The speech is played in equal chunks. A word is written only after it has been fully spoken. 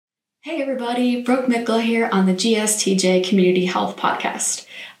Hey everybody, Brooke Mickle here on the GSTJ Community Health Podcast.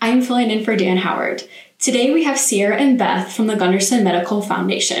 I'm filling in for Dan Howard. Today we have Sierra and Beth from the Gunderson Medical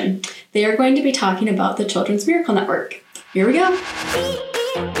Foundation. They are going to be talking about the Children's Miracle Network. Here we go.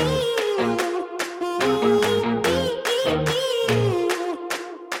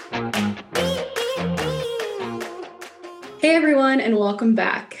 Hey everyone, and welcome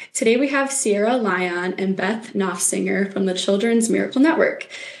back. Today we have Sierra Lyon and Beth Knopfsinger from the Children's Miracle Network.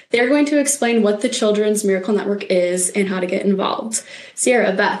 They're going to explain what the Children's Miracle Network is and how to get involved.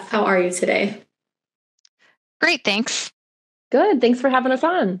 Sierra, Beth, how are you today? Great, thanks. Good, thanks for having us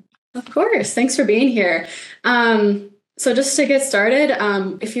on. Of course, thanks for being here. So just to get started,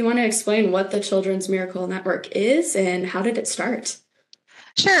 if you want to explain what the Children's Miracle Network is and how did it start?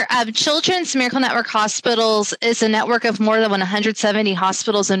 Sure. Children's Miracle Network Hospitals is a network of more than 170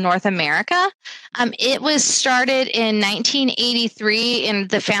 hospitals in North America. It was started in 1983, and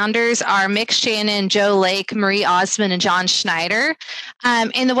the founders are Mick Shannon, Joe Lake, Marie Osmond, and John Schneider.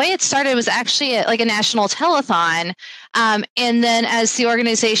 And the way it started was actually like a national telethon. And then as the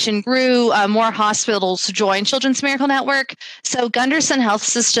organization grew, more hospitals joined Children's Miracle Network. So Gunderson Health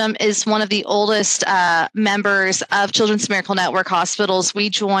System is one of the oldest members of Children's Miracle Network hospitals. We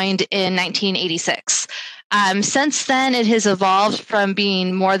joined in 1986. Since then, it has evolved from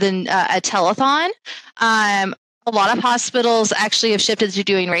being more than a telethon. A lot of hospitals actually have shifted to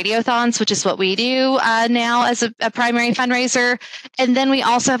doing radiothons, which is what we do now as a primary fundraiser. And then we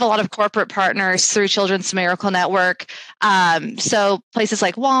also have a lot of corporate partners through Children's Miracle Network. So places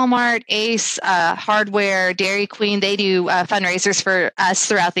like Walmart, Ace, Hardware, Dairy Queen, they do fundraisers for us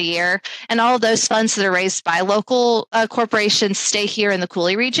throughout the year. And all of those funds that are raised by local corporations stay here in the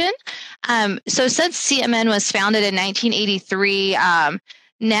Cooley region. So since CMN was founded in 1983,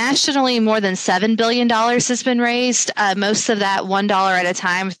 nationally, more than $7 billion has been raised, most of that $1 at a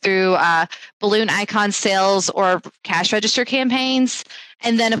time through balloon icon sales or cash register campaigns.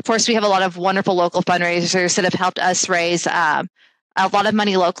 And then, of course, we have a lot of wonderful local fundraisers that have helped us raise a lot of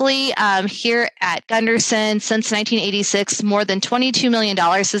money locally. Here at Gunderson, since 1986, more than $22 million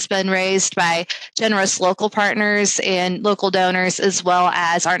has been raised by generous local partners and local donors, as well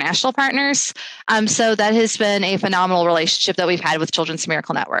as our national partners. So that has been a phenomenal relationship that we've had with Children's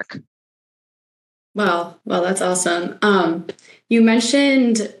Miracle Network. Wow, that's awesome. You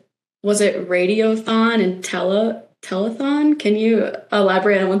mentioned, was it radiothon and telethon? Can you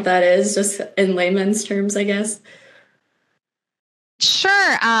elaborate on what that is, just in layman's terms, I guess?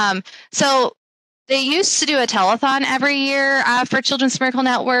 Sure. So they used to do a telethon every year for Children's Miracle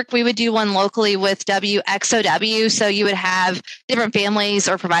Network. We would do one locally with WXOW. So you would have different families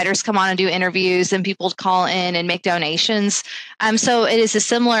or providers come on and do interviews, and people call in and make donations. So it is a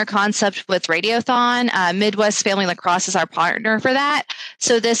similar concept with Radiothon. Midwest Family Lacrosse is our partner for that.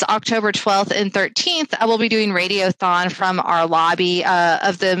 So this October 12th and 13th, I will be doing Radiothon from our lobby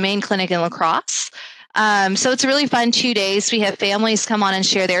of the main clinic in La Crosse. So it's a really fun 2 days. We have families come on and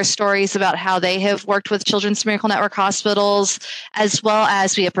share their stories about how they have worked with Children's Miracle Network hospitals, as well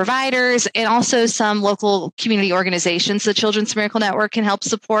as we have providers and also some local community organizations the Children's Miracle Network can help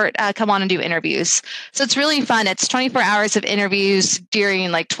support come on and do interviews. So it's really fun. It's 24 hours of interviews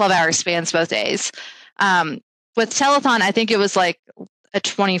during like 12-hour spans both days. With telethon, I think it was like a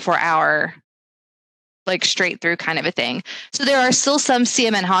 24-hour like straight through kind of a thing. So there are still some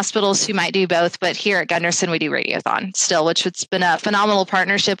CMN hospitals who might do both, but here at Gunderson, we do Radiothon still, which has been a phenomenal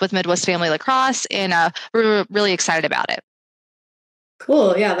partnership with Midwest Family Lacrosse, and we're really excited about it.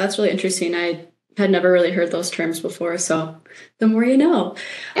 Cool. Yeah, that's really interesting. I had never really heard those terms before, so the more you know.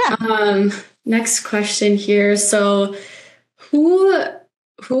 Yeah. Next question here. So who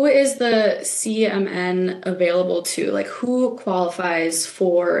is the CMN available to? Like, who qualifies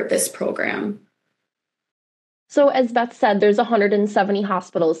for this program? So as Beth said, there's 170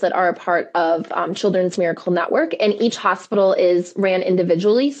 hospitals that are a part of Children's Miracle Network, and each hospital is ran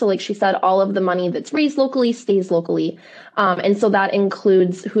individually. So like she said, all of the money that's raised locally stays locally. And so that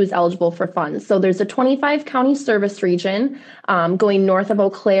includes who's eligible for funds. So there's a 25 county service region going north of Eau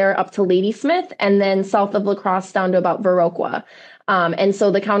Claire up to Ladysmith, and then south of La Crosse down to about Viroqua. And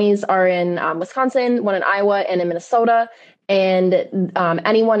so the counties are in Wisconsin, one in Iowa, and in Minnesota. And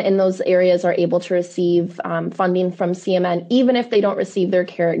anyone in those areas are able to receive funding from CMN, even if they don't receive their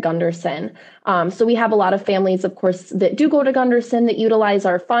care at Gunderson. So we have a lot of families, of course, that do go to Gunderson that utilize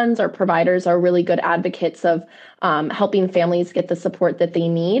our funds. Our providers are really good advocates of helping families get the support that they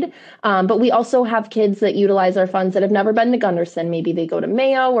need. But we also have kids that utilize our funds that have never been to Gunderson. Maybe they go to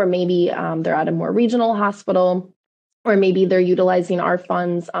Mayo, or maybe they're at a more regional hospital. Or maybe they're utilizing our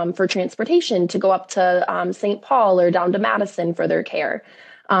funds for transportation to go up to St. Paul or down to Madison for their care.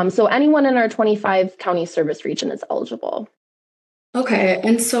 So anyone in our 25 county service region is eligible. Okay.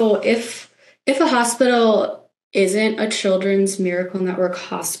 And so if a hospital isn't a Children's Miracle Network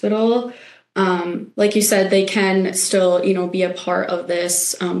hospital, like you said, they can still, be a part of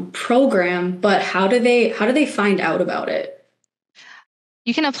this program, but how do they find out about it?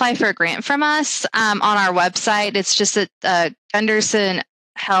 You can apply for a grant from us on our website. It's just at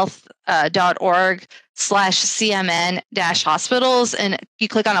gundersonhealth.org/CMN-hospitals. And you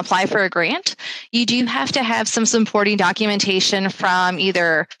click on apply for a grant. You do have to have some supporting documentation from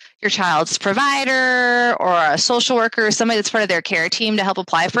either your child's provider or a social worker or somebody that's part of their care team to help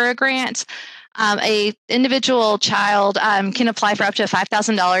apply for a grant. A individual child can apply for up to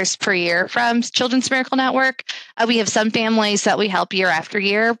 $5,000 per year from Children's Miracle Network. We have some families that we help year after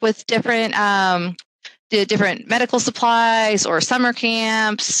year with different medical supplies or summer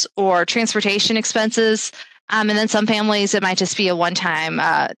camps or transportation expenses. And then some families, it might just be a one-time,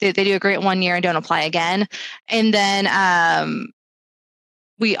 they do a grant 1 year and don't apply again. And then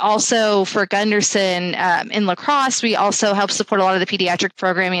we also, for Gunderson in La Crosse, we also help support a lot of the pediatric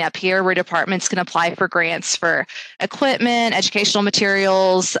programming up here where departments can apply for grants for equipment, educational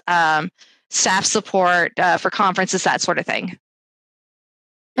materials, staff support for conferences, that sort of thing.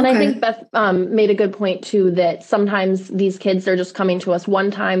 And okay. I think Beth made a good point too, that sometimes these kids are just coming to us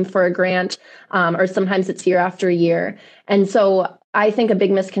one time for a grant, or sometimes it's year after year. And so I think a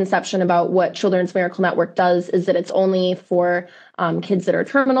big misconception about what Children's Miracle Network does is that it's only for kids that are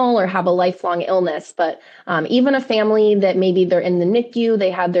terminal or have a lifelong illness. But even a family that maybe they're in the NICU, they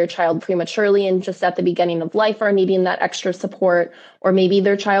had their child prematurely and just at the beginning of life are needing that extra support, or maybe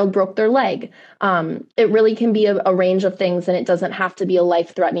their child broke their leg. It really can be a range of things, and it doesn't have to be a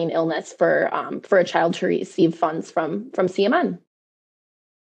life-threatening illness for a child to receive funds from CMN.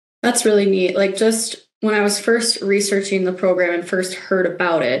 That's really neat. Like, just when I was first researching the program and first heard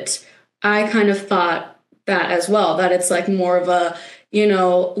about it, I kind of thought that as well, that it's like more of a,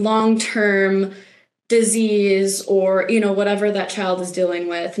 long-term disease or, whatever that child is dealing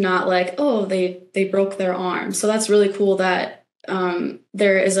with, not like, oh, they broke their arm. So that's really cool that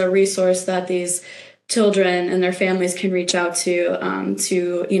there is a resource that these children and their families can reach out to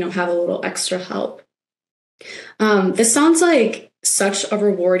have a little extra help. This sounds like such a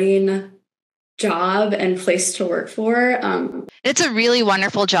rewarding job and place to work for. It's a really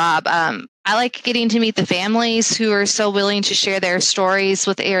wonderful job. I like getting to meet the families who are so willing to share their stories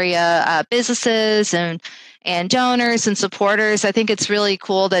with area businesses and donors and supporters. I think it's really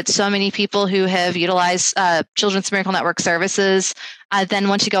cool that so many people who have utilized Children's Miracle Network services then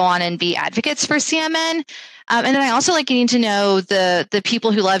want to go on and be advocates for CMN. And then I also like getting to know the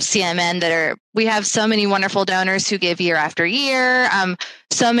people who love CMN we have so many wonderful donors who give year after year.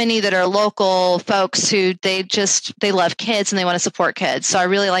 So many that are local folks who they love kids and they want to support kids. So I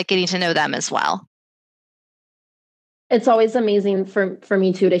really like getting to know them as well. It's always amazing for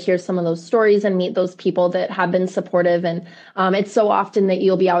me too to hear some of those stories and meet those people that have been supportive. And it's so often that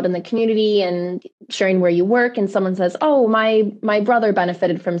you'll be out in the community and sharing where you work, and someone says, "Oh, my brother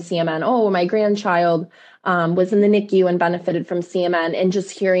benefited from CMN. Oh, my grandchild was in the NICU and benefited from CMN." And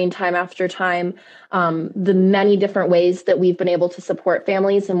just hearing time after time the many different ways that we've been able to support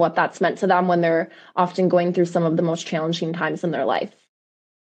families and what that's meant to them when they're often going through some of the most challenging times in their life.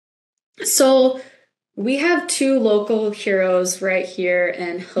 So we have two local heroes right here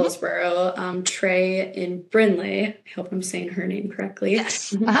in Hillsboro, Trey and Brinley. I hope I'm saying her name correctly.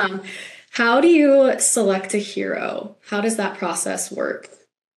 Yes. How do you select a hero? How does that process work?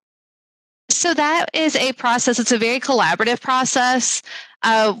 So that is a process. It's a very collaborative process.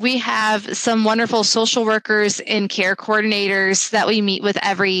 We have some wonderful social workers and care coordinators that we meet with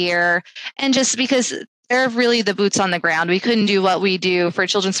every year. And just because they're really the boots on the ground, we couldn't do what we do for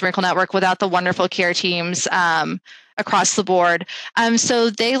Children's Miracle Network without the wonderful care teams across the board. So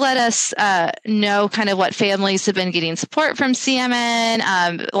they let us know kind of what families have been getting support from CMN.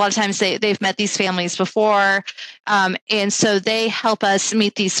 A lot of times they've met these families before. And so they help us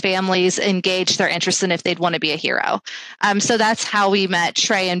meet these families, engage their interest in if they'd want to be a hero. So that's how we met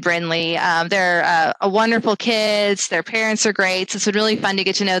Trey and Brinley. They're wonderful kids. Their parents are great. So it's been really fun to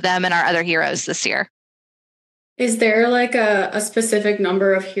get to know them and our other heroes this year. Is there like a specific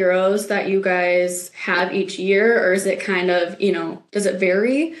number of heroes that you guys have each year, or is it kind of, does it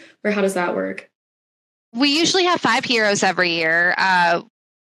vary, or how does that work? We usually have 5 heroes every year.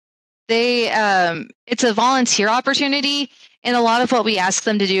 It's a volunteer opportunity. And a lot of what we ask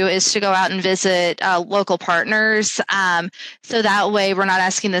them to do is to go out and visit local partners. So that way we're not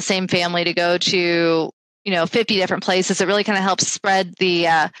asking the same family to go to 50 different places. It really kind of helps spread the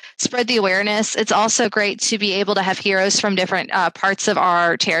awareness. It's also great to be able to have heroes from different parts of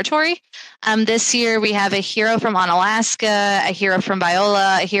our territory. This year we have a hero from Onalaska, a hero from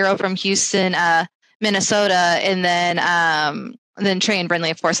Biola, a hero from Houston, Minnesota, and then Trey and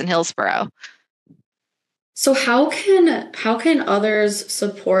Brindley, of course, in Hillsborough. So how can others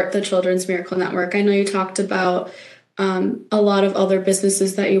support the Children's Miracle Network? I know you talked about a lot of other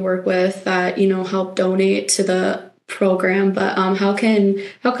businesses that you work with that, help donate to the program, but how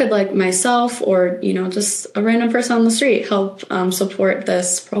could like myself or, just a random person on the street help support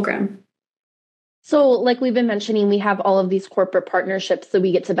this program? So like we've been mentioning, we have all of these corporate partnerships that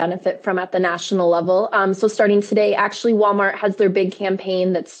we get to benefit from at the national level. So starting today, actually, Walmart has their big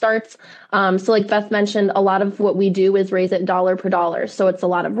campaign that starts. So like Beth mentioned, a lot of what we do is raise it dollar per dollar. So it's a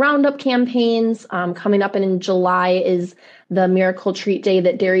lot of roundup campaigns. Coming up in July is the Miracle Treat Day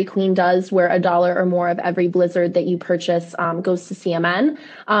that Dairy Queen does, where $1 or more of every Blizzard that you purchase goes to CMN.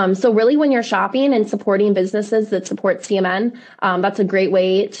 So really, when you're shopping and supporting businesses that support CMN, that's a great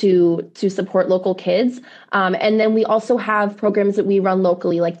way to support local kids. And then we also have programs that we run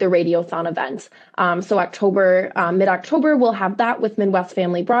locally, like the Radiothon event. So mid-October, we'll have that with Midwest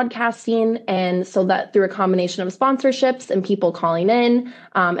Family Broadcasting. And so that through a combination of sponsorships and people calling in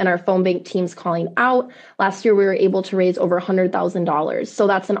and our phone bank teams calling out, last year we were able to raise over $100,000. So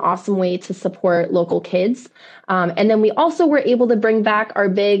that's an awesome way to support local kids. And then we also were able to bring back our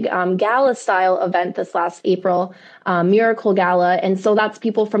big gala style event this last April, Miracle Gala. And so that's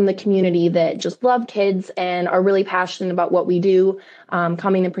people from the community that just love kids and are really passionate about what we do,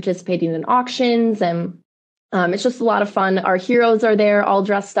 coming and participating in auctions. And it's just a lot of fun. Our heroes are there all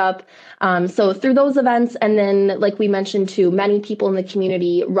dressed up. So through those events, and then like we mentioned too, many people in the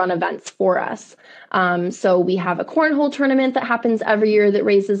community run events for us. So we have a cornhole tournament that happens every year that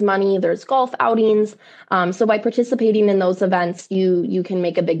raises money. There's golf outings. So by participating in those events, you can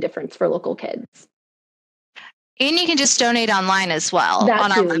make a big difference for local kids. And you can just donate online as well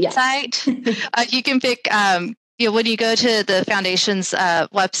on our website. Yes. You can pick, when you go to the foundation's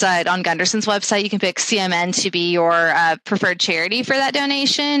website, on Gunderson's website, you can pick CMN to be your preferred charity for that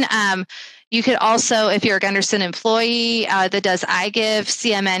donation. You could also, if you're a Gunderson employee that does iGive,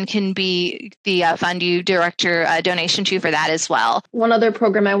 CMN can be the fund you direct your donation to for that as well. One other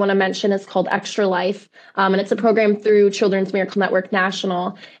program I want to mention is called Extra Life, and it's a program through Children's Miracle Network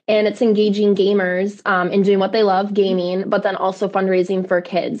National, and it's engaging gamers in doing what they love, gaming, but then also fundraising for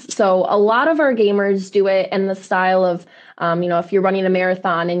kids. So a lot of our gamers do it in the style of, if you're running a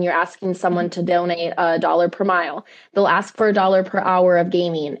marathon and you're asking someone to donate $1 per mile, they'll ask for $1 per hour of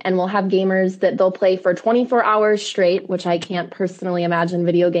gaming. And we'll have gamers that they'll play for 24 hours straight, which I can't personally imagine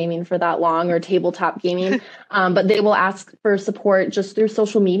video gaming for that long, or tabletop gaming. But they will ask for support just through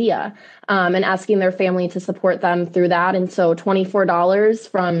social media and asking their family to support them through that. And so $24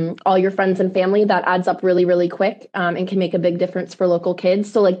 from all your friends and family, that adds up really, really quick and can make a big difference for local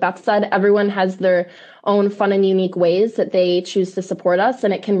kids. So like Beth said, everyone has their own fun and unique ways that they choose to support us,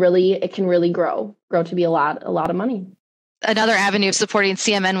 and it can really grow to be a lot of money. Another avenue of supporting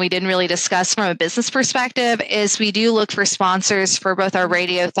CMN we didn't really discuss from a business perspective is we do look for sponsors for both our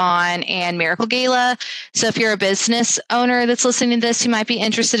Radiothon and Miracle Gala. So if you're a business owner that's listening to this who might be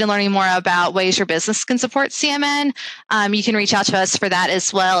interested in learning more about ways your business can support CMN, you can reach out to us for that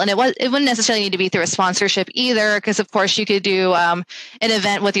as well. And it wouldn't necessarily need to be through a sponsorship either, because of course you could do an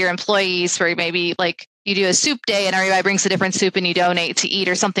event with your employees where maybe like you do a soup day and everybody brings a different soup and you donate to eat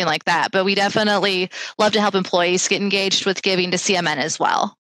or something like that. But we definitely love to help employees get engaged with giving to CMN as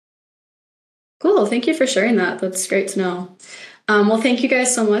well. Cool. Thank you for sharing that. That's great to know. Well, thank you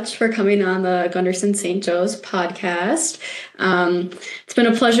guys so much for coming on the Gunderson St. Joe's podcast. It's been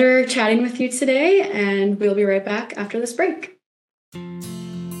a pleasure chatting with you today, and we'll be right back after this break.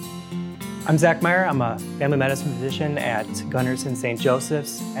 I'm Zach Meyer. I'm a family medicine physician at Gunderson St.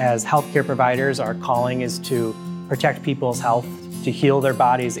 Joseph's. As healthcare providers, our calling is to protect people's health, to heal their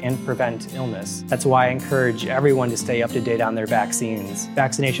bodies, and prevent illness. That's why I encourage everyone to stay up to date on their vaccines.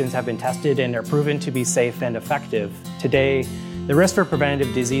 Vaccinations have been tested and are proven to be safe and effective. Today, the risk for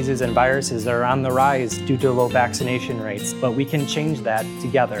preventative diseases and viruses are on the rise due to low vaccination rates, but we can change that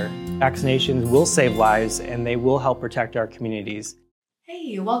together. Vaccinations will save lives, and they will help protect our communities.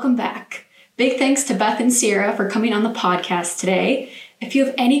 Hey, welcome back. Big thanks to Beth and Sierra for coming on the podcast today. If you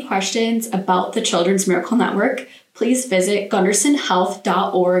have any questions about the Children's Miracle Network, please visit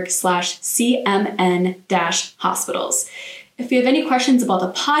gundersonhealth.org/CMN-hospitals. If you have any questions about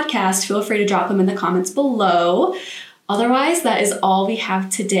the podcast, feel free to drop them in the comments below. Otherwise, that is all we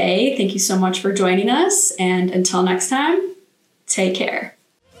have today. Thank you so much for joining us. And until next time, take care.